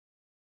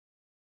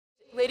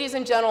Ladies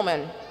and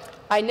gentlemen,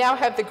 I now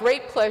have the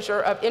great pleasure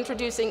of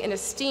introducing an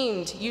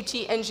esteemed UT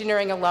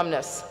Engineering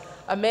alumnus,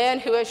 a man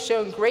who has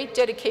shown great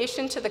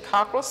dedication to the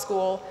Cockrell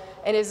School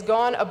and has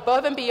gone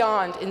above and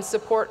beyond in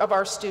support of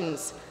our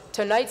students.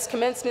 Tonight's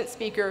commencement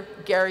speaker,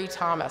 Gary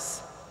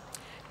Thomas.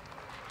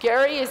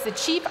 Gary is the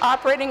Chief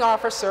Operating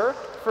Officer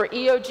for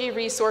EOG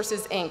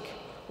Resources, Inc.,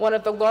 one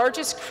of the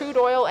largest crude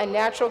oil and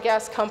natural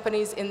gas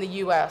companies in the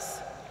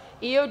U.S.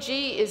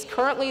 EOG is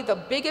currently the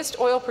biggest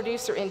oil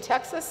producer in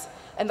Texas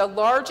and the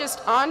largest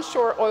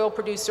onshore oil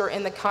producer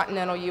in the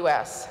continental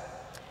U.S.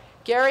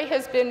 Gary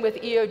has been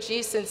with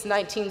EOG since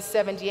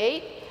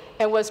 1978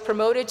 and was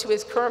promoted to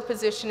his current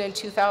position in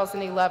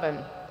 2011.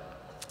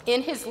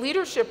 In his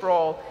leadership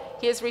role,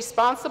 he is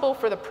responsible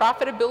for the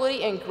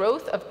profitability and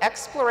growth of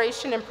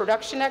exploration and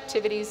production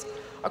activities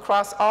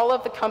across all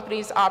of the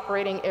company's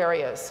operating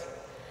areas.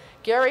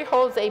 Gary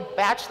holds a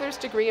bachelor's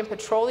degree in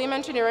petroleum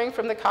engineering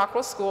from the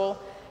Cockrell School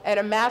and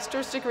a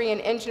master's degree in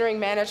engineering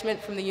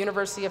management from the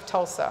University of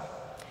Tulsa.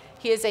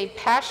 He is a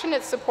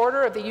passionate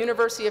supporter of the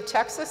University of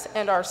Texas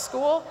and our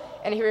school,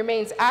 and he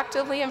remains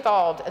actively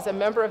involved as a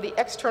member of the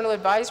External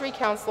Advisory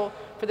Council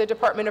for the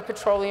Department of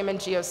Petroleum and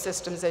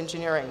Geosystems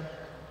Engineering.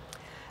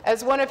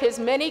 As one of his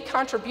many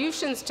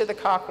contributions to the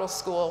Cockrell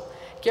School,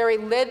 Gary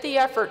led the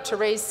effort to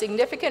raise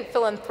significant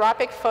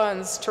philanthropic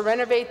funds to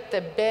renovate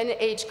the Ben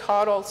H.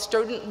 Caudill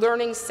Student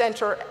Learning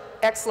Center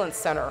Excellence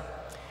Center.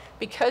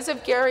 Because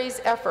of Gary's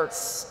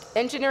efforts,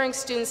 engineering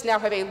students now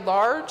have a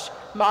large,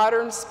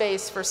 modern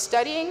space for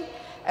studying,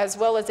 as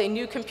well as a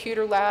new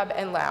computer lab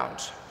and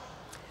lounge.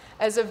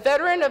 As a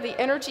veteran of the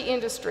energy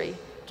industry,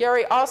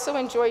 Gary also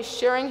enjoys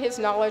sharing his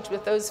knowledge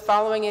with those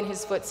following in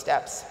his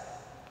footsteps.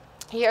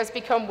 He has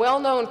become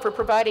well known for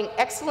providing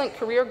excellent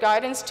career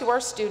guidance to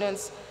our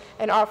students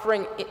and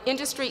offering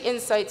industry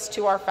insights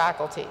to our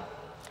faculty.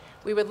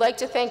 We would like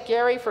to thank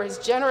Gary for his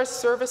generous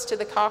service to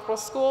the Cockrell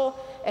School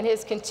and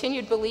his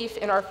continued belief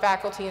in our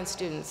faculty and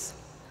students.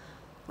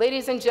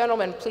 Ladies and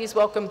gentlemen, please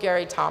welcome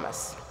Gary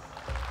Thomas.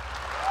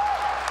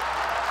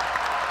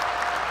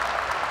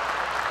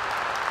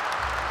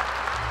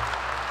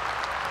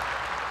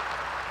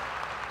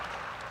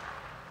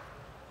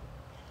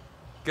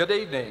 Good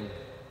evening.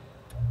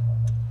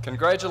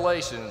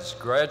 Congratulations,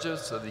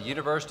 graduates of the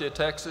University of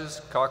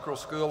Texas Cockrell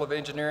School of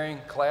Engineering,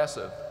 class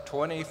of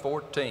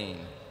 2014.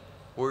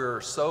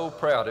 We're so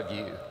proud of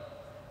you.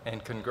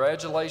 And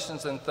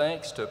congratulations and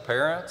thanks to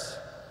parents,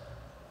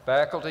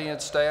 faculty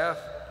and staff,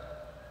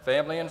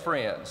 family and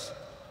friends.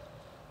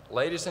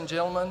 Ladies and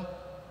gentlemen,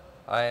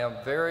 I am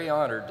very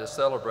honored to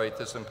celebrate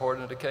this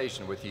important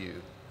occasion with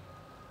you.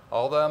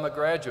 Although I'm a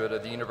graduate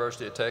of the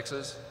University of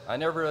Texas, I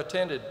never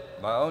attended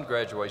my own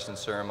graduation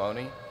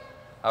ceremony.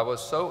 I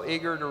was so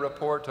eager to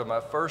report to my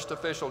first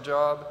official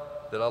job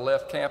that I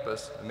left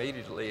campus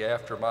immediately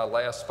after my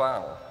last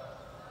final.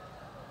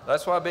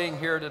 That's why being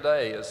here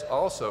today is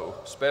also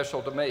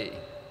special to me.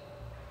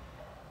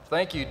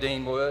 Thank you,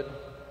 Dean Wood,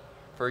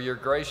 for your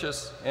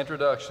gracious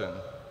introduction,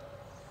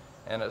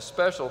 and a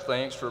special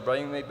thanks for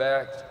bringing me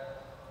back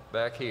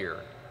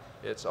here.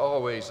 It's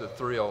always a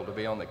thrill to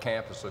be on the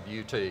campus of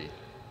UT.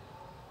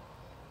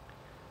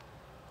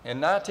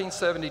 In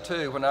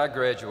 1972, when I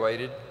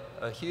graduated,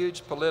 a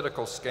huge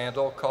political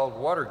scandal called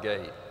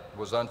Watergate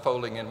was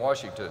unfolding in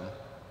Washington,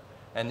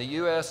 and the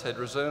U.S. had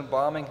resumed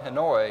bombing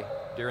Hanoi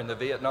during the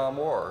Vietnam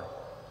War.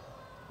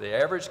 The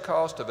average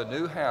cost of a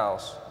new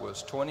house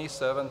was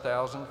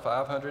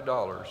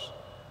 $27,500.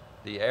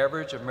 The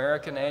average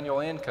American annual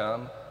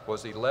income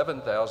was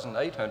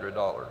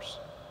 $11,800.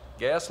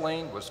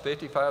 Gasoline was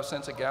 55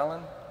 cents a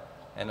gallon,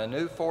 and a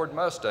new Ford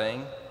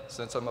Mustang,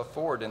 since I'm a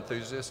Ford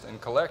enthusiast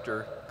and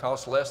collector,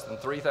 cost less than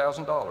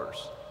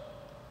 $3,000.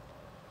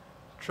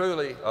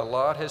 Truly, a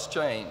lot has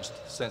changed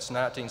since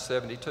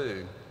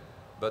 1972,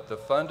 but the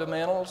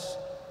fundamentals,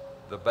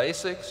 the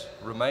basics,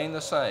 remain the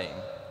same.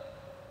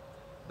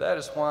 That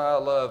is why I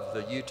love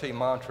the UT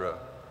mantra,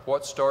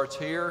 what starts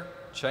here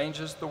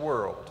changes the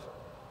world.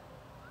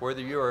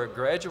 Whether you are a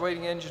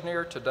graduating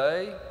engineer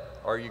today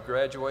or you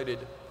graduated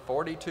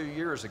 42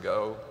 years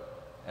ago,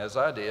 as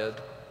I did,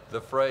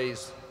 the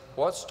phrase,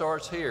 what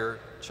starts here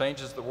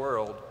changes the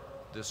world,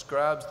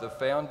 describes the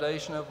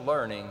foundation of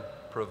learning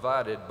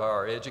provided by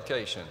our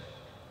education.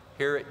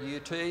 Here at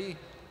UT,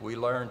 we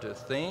learn to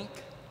think,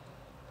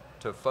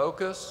 to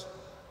focus,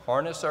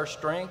 harness our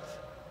strength,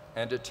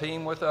 and to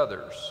team with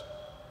others.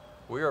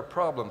 We are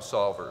problem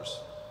solvers,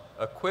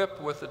 equipped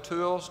with the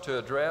tools to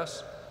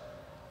address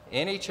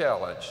any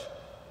challenge.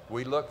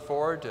 We look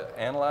forward to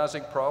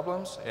analyzing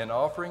problems and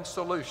offering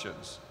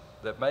solutions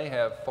that may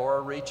have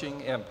far-reaching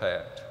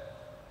impact.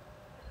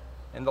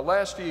 In the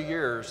last few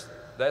years,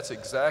 that's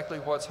exactly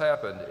what's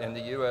happened in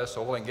the U.S.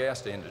 oil and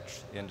gas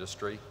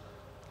industry.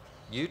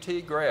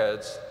 UT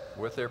grads,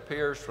 with their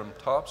peers from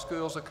top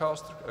schools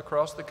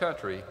across the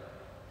country,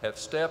 have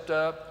stepped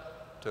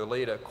up to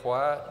lead a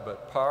quiet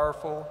but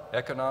powerful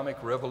economic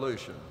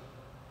revolution.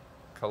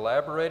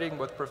 Collaborating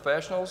with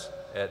professionals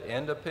at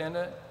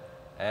independent,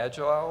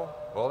 agile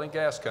oil and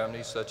gas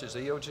companies such as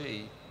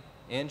EOG,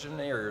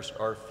 engineers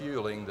are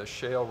fueling the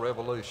shale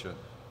revolution.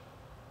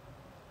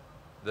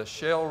 The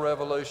shale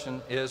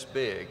revolution is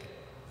big,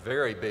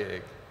 very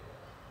big.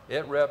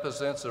 It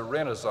represents a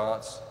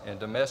renaissance in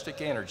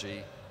domestic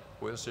energy,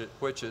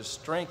 which is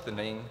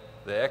strengthening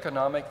the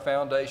economic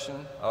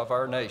foundation of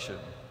our nation.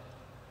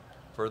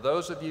 For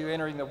those of you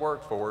entering the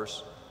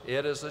workforce,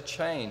 it is a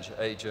change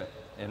agent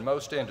in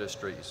most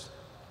industries.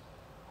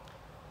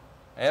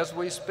 As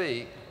we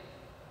speak,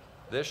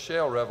 this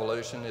shale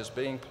revolution is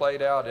being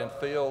played out in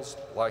fields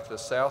like the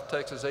South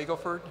Texas Eagle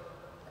Ford,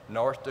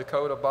 North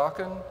Dakota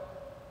Bakken,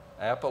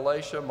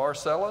 Appalachia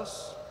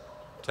Marcellus,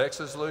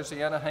 Texas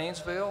Louisiana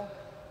Haynesville,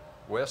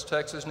 West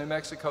Texas New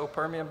Mexico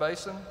Permian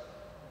Basin.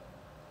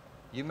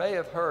 You may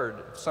have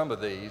heard some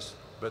of these,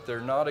 but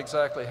they're not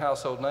exactly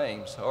household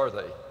names, are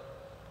they?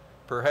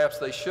 Perhaps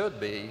they should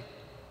be,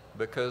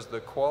 because the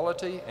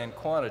quality and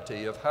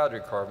quantity of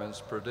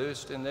hydrocarbons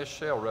produced in this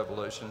shale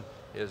revolution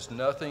is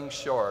nothing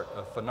short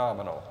of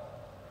phenomenal.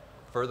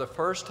 For the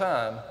first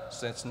time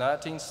since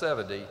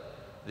 1970,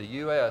 the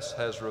U.S.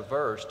 has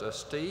reversed a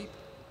steep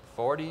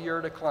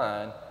 40-year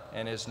decline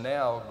and is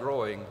now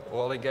growing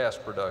oil and gas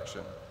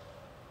production.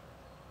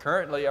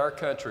 Currently, our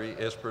country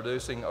is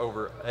producing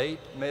over 8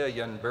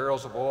 million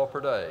barrels of oil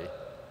per day,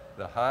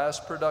 the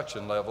highest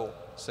production level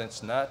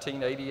since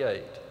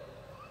 1988.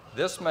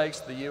 This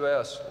makes the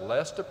U.S.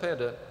 less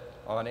dependent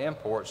on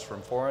imports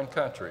from foreign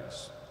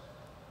countries.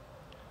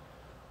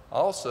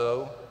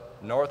 Also,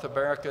 North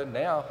America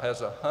now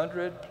has a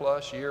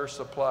 100+ year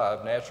supply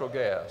of natural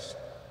gas,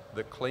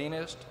 the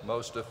cleanest,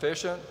 most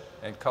efficient,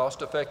 and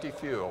cost-effective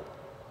fuel.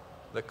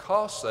 The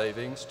cost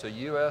savings to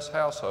U.S.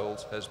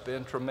 households has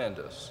been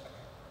tremendous.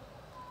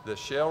 The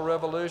shale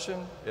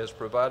revolution is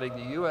providing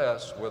the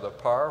U.S. with a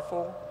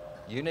powerful,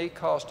 unique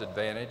cost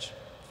advantage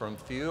from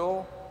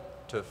fuel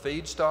to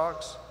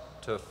feedstocks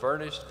to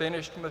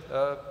finished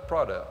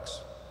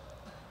products.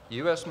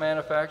 U.S.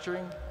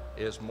 manufacturing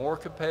is more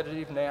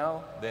competitive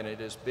now than it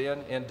has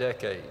been in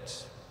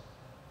decades.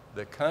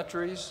 The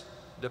country's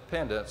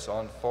dependence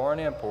on foreign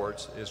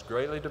imports is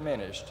greatly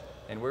diminished,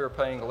 and we are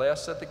paying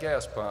less at the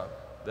gas pump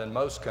than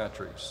most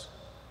countries.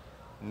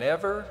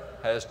 Never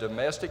has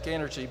domestic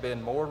energy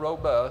been more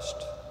robust.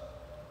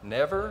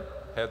 Never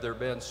have there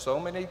been so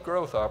many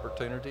growth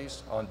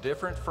opportunities on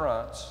different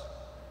fronts.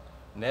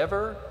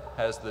 Never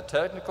has the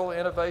technical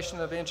innovation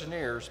of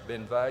engineers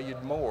been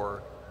valued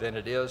more than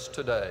it is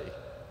today.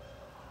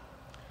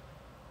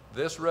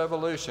 This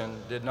revolution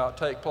did not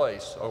take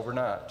place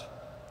overnight.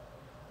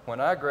 When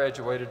I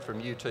graduated from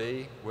UT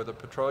with a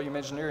petroleum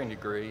engineering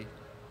degree,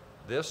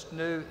 this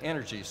new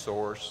energy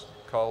source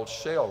called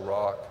shale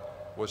rock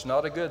was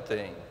not a good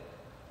thing.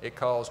 It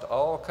caused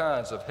all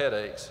kinds of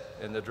headaches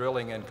in the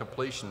drilling and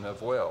completion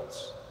of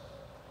wells.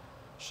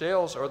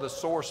 Shales are the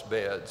source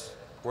beds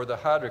where the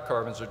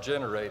hydrocarbons are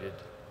generated.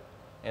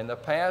 In the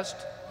past,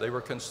 they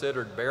were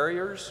considered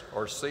barriers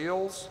or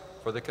seals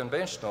for the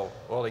conventional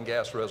oil and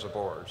gas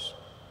reservoirs.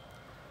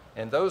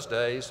 In those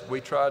days,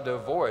 we tried to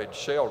avoid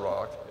shale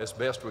rock as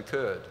best we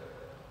could.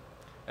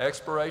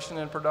 Exploration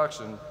and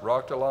production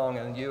rocked along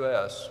in the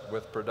U.S.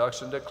 with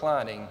production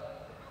declining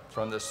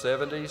from the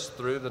 70s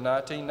through the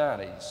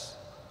 1990s.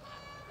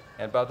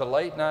 And by the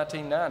late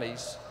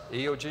 1990s,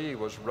 EOG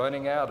was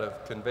running out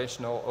of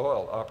conventional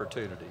oil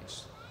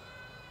opportunities.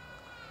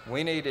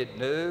 We needed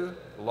new,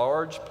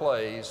 large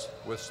plays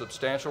with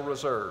substantial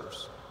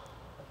reserves.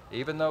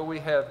 Even though we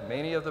have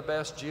many of the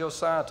best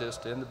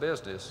geoscientists in the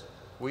business,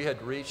 we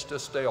had reached a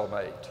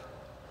stalemate.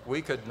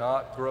 We could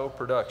not grow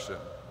production.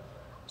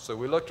 So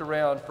we looked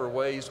around for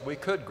ways we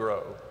could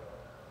grow.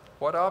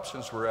 What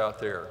options were out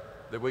there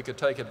that we could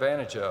take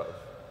advantage of?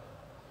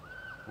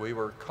 We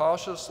were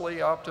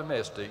cautiously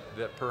optimistic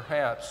that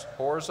perhaps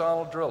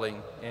horizontal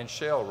drilling in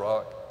shale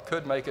rock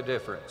could make a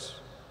difference.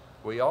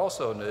 We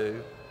also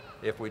knew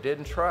if we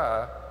didn't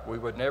try, we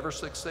would never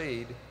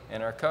succeed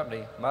and our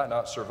company might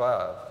not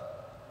survive.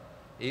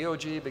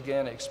 EOG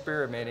began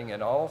experimenting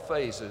in all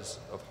phases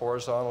of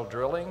horizontal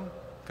drilling,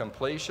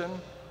 completion,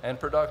 and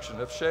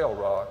production of shale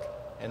rock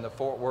in the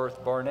Fort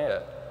Worth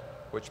Barnett,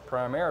 which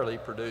primarily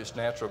produced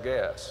natural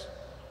gas.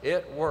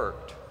 It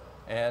worked,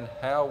 and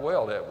how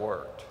well it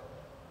worked.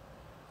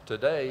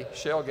 Today,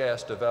 shale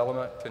gas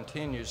development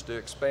continues to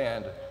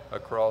expand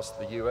across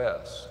the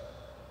U.S.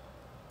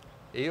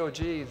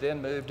 EOG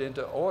then moved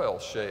into oil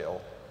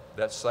shale,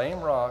 that same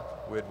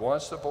rock we had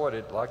once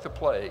avoided like the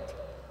plague.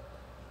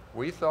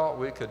 We thought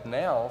we could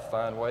now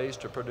find ways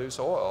to produce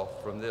oil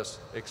from this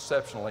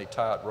exceptionally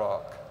tight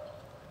rock.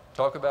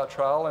 Talk about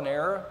trial and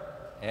error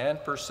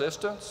and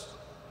persistence.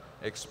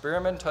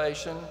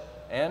 Experimentation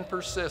and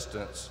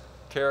persistence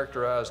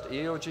characterized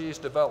EOG's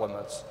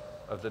developments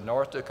of the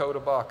North Dakota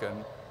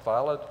Bakken,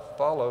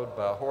 followed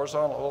by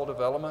horizontal oil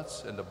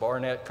developments in the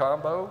Barnett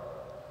Combo,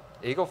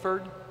 Eagle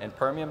Ford, and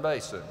Permian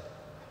Basin.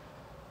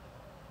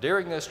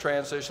 During this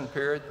transition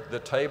period, the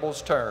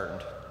tables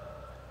turned.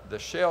 The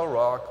shale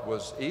rock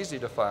was easy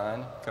to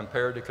find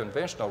compared to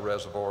conventional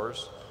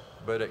reservoirs,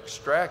 but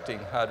extracting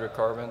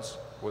hydrocarbons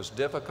was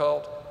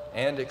difficult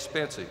and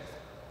expensive.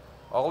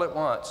 All at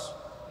once,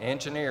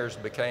 engineers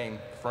became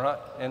front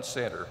and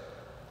center.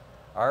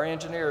 Our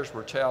engineers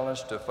were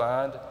challenged to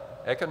find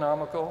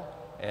economical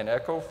and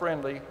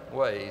eco-friendly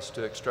ways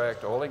to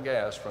extract oil and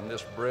gas from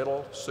this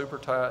brittle,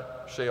 super-tight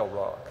shale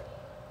rock.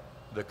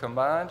 The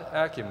combined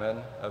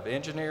acumen of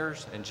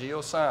engineers and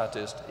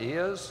geoscientists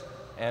is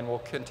and will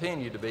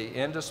continue to be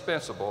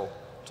indispensable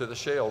to the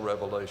shale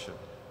revolution.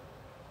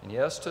 And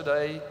yes,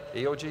 today,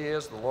 EOG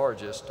is the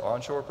largest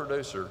onshore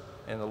producer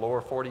in the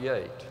lower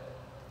 48.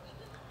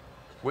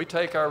 We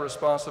take our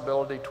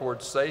responsibility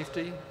towards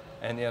safety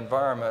and the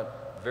environment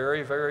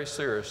very, very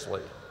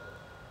seriously.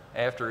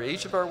 After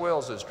each of our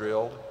wells is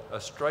drilled,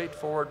 a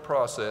straightforward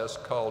process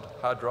called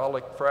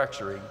hydraulic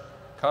fracturing,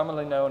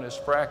 commonly known as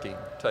fracking,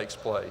 takes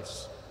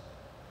place.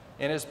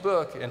 In his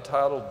book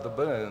entitled The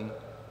Boom,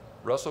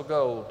 Russell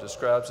Gold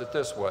describes it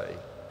this way.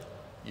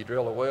 You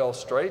drill a well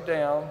straight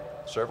down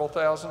several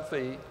thousand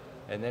feet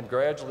and then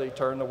gradually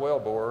turn the well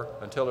bore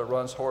until it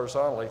runs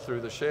horizontally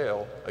through the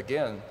shale,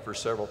 again for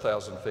several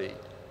thousand feet.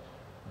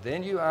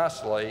 Then you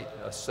isolate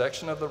a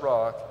section of the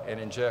rock and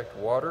inject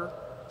water,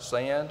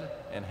 sand,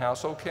 and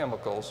household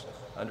chemicals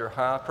under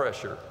high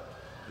pressure.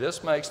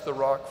 This makes the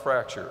rock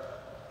fracture,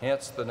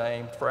 hence the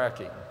name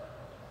fracking.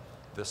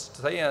 The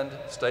sand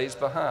stays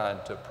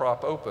behind to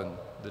prop open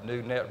the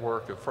new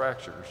network of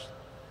fractures.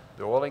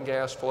 The oil and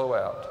gas flow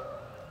out.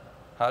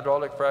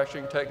 Hydraulic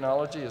fracturing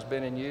technology has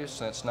been in use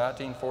since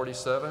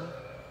 1947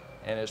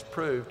 and has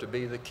proved to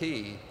be the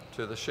key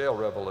to the shale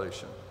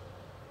revolution.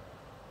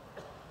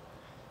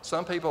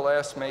 Some people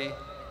ask me,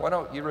 why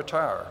don't you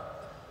retire?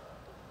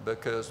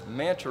 Because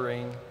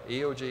mentoring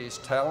EOG's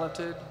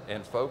talented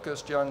and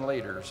focused young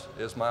leaders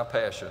is my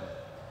passion.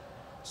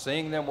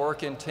 Seeing them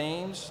work in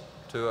teams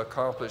to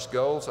accomplish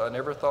goals I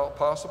never thought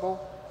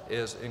possible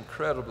is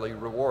incredibly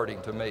rewarding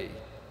to me.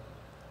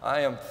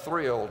 I am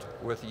thrilled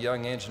with the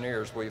young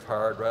engineers we've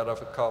hired right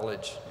out of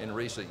college in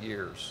recent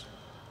years.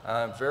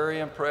 I'm very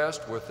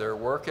impressed with their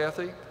work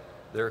ethic,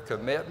 their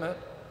commitment,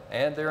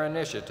 and their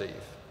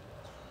initiative.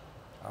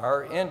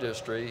 Our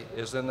industry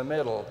is in the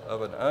middle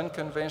of an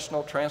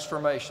unconventional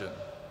transformation.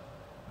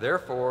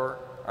 Therefore,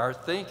 our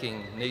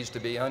thinking needs to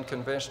be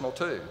unconventional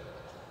too.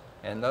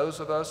 And those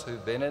of us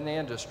who've been in the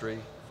industry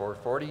for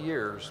 40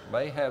 years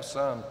may have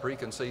some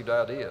preconceived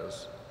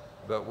ideas,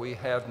 but we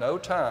have no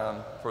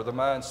time for the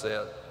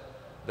mindset,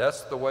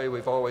 that's the way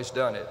we've always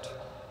done it.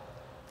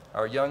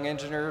 Our young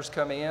engineers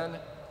come in,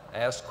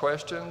 ask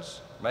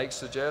questions, make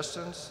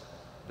suggestions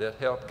that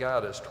help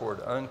guide us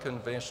toward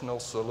unconventional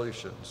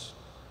solutions.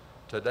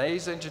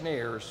 Today's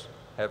engineers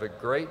have a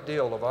great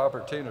deal of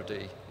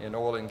opportunity in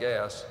oil and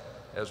gas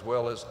as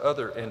well as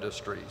other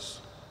industries.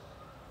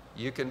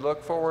 You can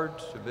look forward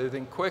to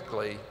moving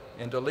quickly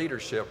into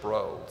leadership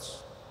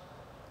roles.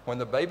 When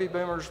the baby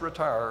boomers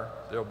retire,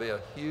 there'll be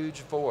a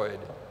huge void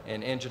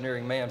in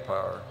engineering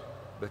manpower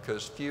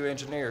because few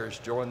engineers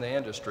joined the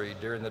industry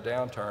during the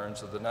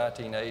downturns of the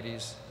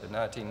 1980s and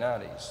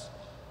 1990s.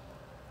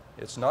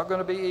 It's not going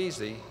to be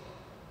easy,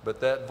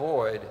 but that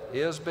void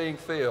is being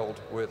filled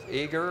with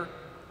eager,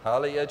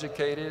 highly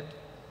educated,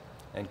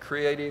 and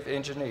creative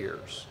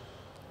engineers.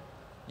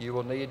 You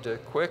will need to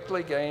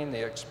quickly gain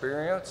the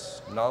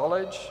experience,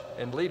 knowledge,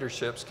 and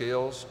leadership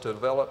skills to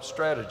develop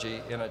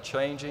strategy in a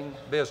changing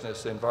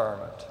business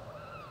environment.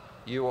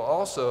 You will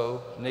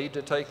also need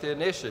to take the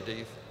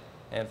initiative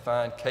and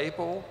find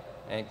capable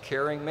and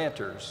caring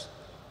mentors,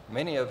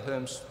 many of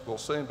whom will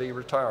soon be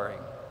retiring.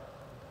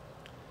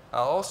 I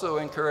also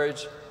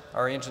encourage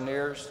our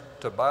engineers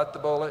to bite the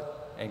bullet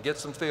and get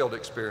some field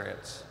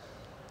experience.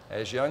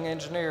 As young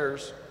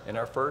engineers in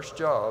our first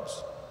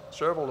jobs,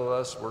 several of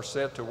us were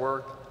sent to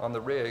work on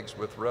the rigs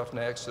with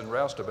roughnecks and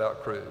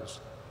roustabout crews.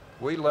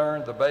 We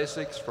learned the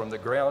basics from the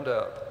ground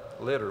up,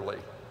 literally.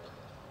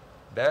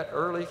 That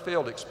early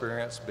field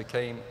experience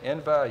became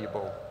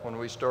invaluable when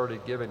we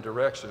started giving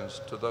directions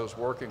to those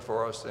working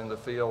for us in the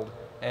field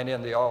and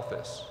in the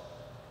office.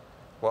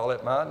 While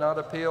it might not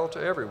appeal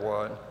to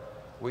everyone,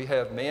 we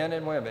have men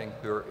and women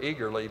who are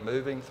eagerly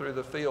moving through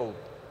the field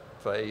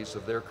phase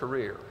of their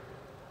career.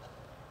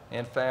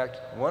 In fact,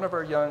 one of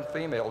our young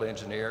female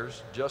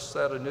engineers just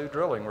set a new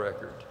drilling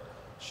record.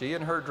 She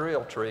and her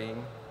drill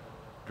team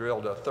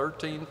drilled a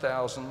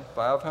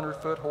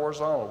 13,500-foot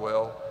horizontal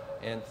well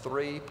in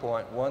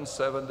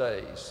 3.17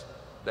 days.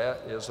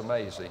 That is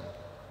amazing.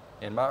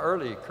 In my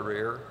early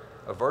career,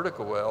 a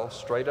vertical well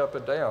straight up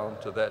and down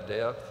to that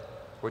depth,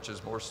 which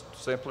is more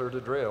simpler to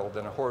drill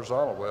than a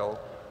horizontal well,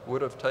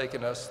 would have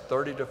taken us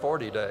 30 to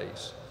 40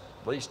 days,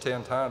 at least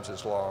 10 times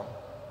as long.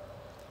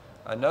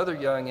 Another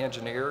young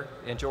engineer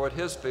enjoyed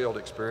his field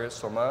experience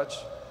so much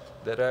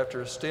that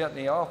after a stint in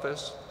the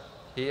office,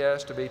 he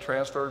asked to be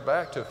transferred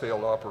back to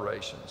field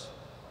operations.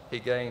 He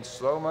gained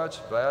so much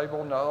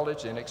valuable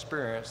knowledge and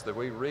experience that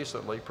we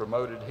recently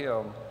promoted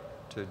him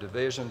to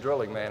division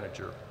drilling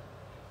manager.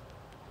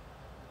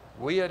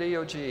 We at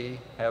EOG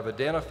have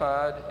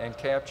identified and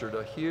captured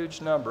a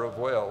huge number of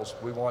wells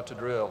we want to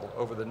drill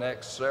over the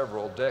next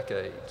several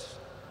decades.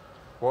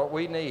 What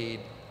we need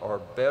are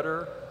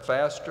better,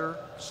 faster,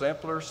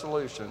 simpler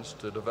solutions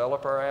to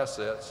develop our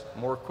assets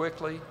more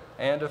quickly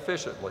and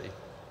efficiently.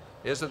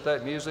 Isn't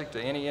that music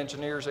to any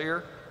engineer's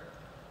ear?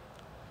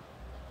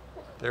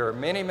 There are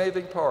many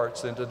moving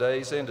parts in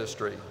today's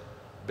industry.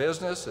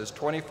 Business is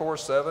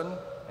 24/7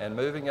 and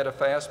moving at a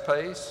fast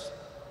pace.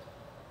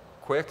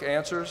 Quick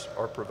answers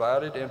are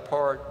provided in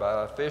part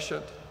by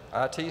efficient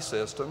IT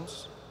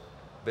systems.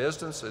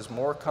 Business is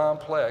more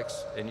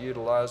complex and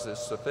utilizes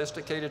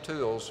sophisticated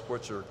tools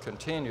which are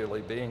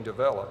continually being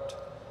developed.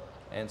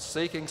 And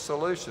seeking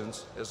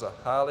solutions is a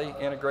highly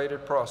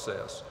integrated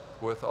process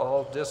with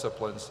all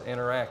disciplines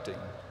interacting.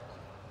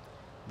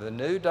 The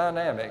new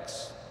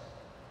dynamics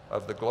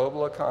of the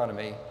global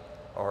economy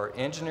are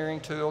engineering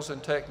tools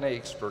and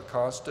techniques for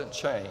constant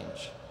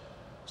change,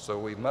 so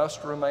we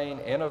must remain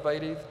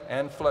innovative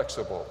and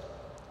flexible.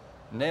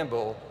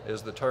 Nimble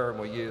is the term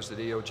we use at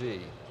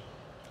EOG.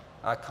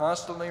 I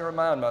constantly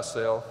remind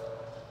myself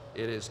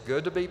it is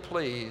good to be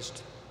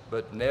pleased,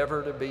 but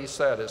never to be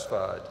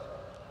satisfied.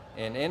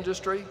 In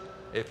industry,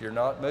 if you're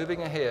not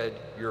moving ahead,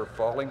 you're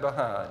falling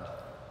behind.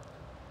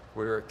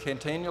 We're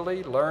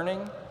continually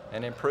learning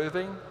and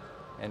improving,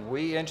 and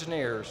we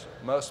engineers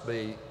must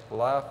be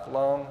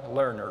lifelong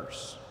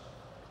learners.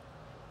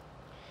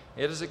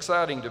 It is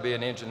exciting to be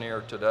an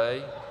engineer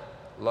today.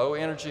 Low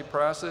energy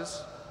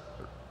prices,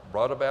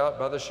 brought about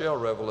by the shale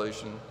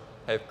revolution,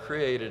 have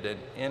created an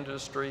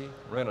industry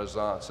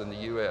renaissance in the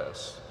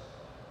U.S.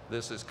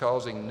 This is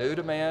causing new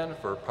demand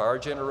for power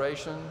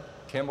generation,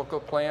 chemical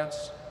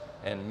plants,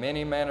 and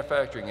many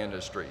manufacturing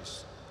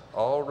industries,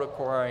 all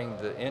requiring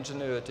the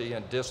ingenuity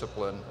and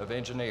discipline of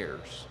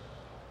engineers.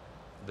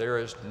 There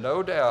is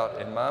no doubt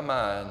in my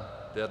mind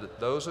that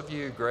those of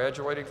you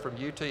graduating from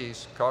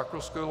UT's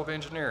Cockrell School of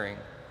Engineering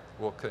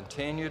will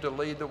continue to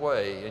lead the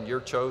way in your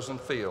chosen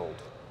field.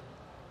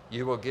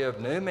 You will give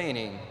new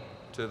meaning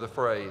to the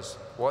phrase,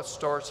 "What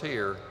starts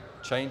here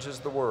changes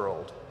the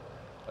world."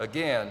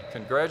 Again,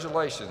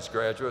 congratulations,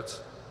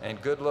 graduates,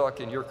 and good luck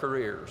in your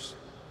careers.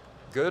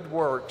 Good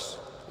works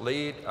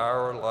lead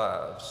our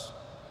lives.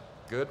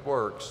 Good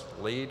works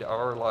lead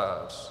our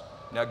lives.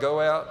 Now go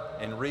out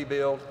and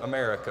rebuild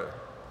America.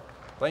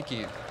 Thank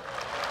you.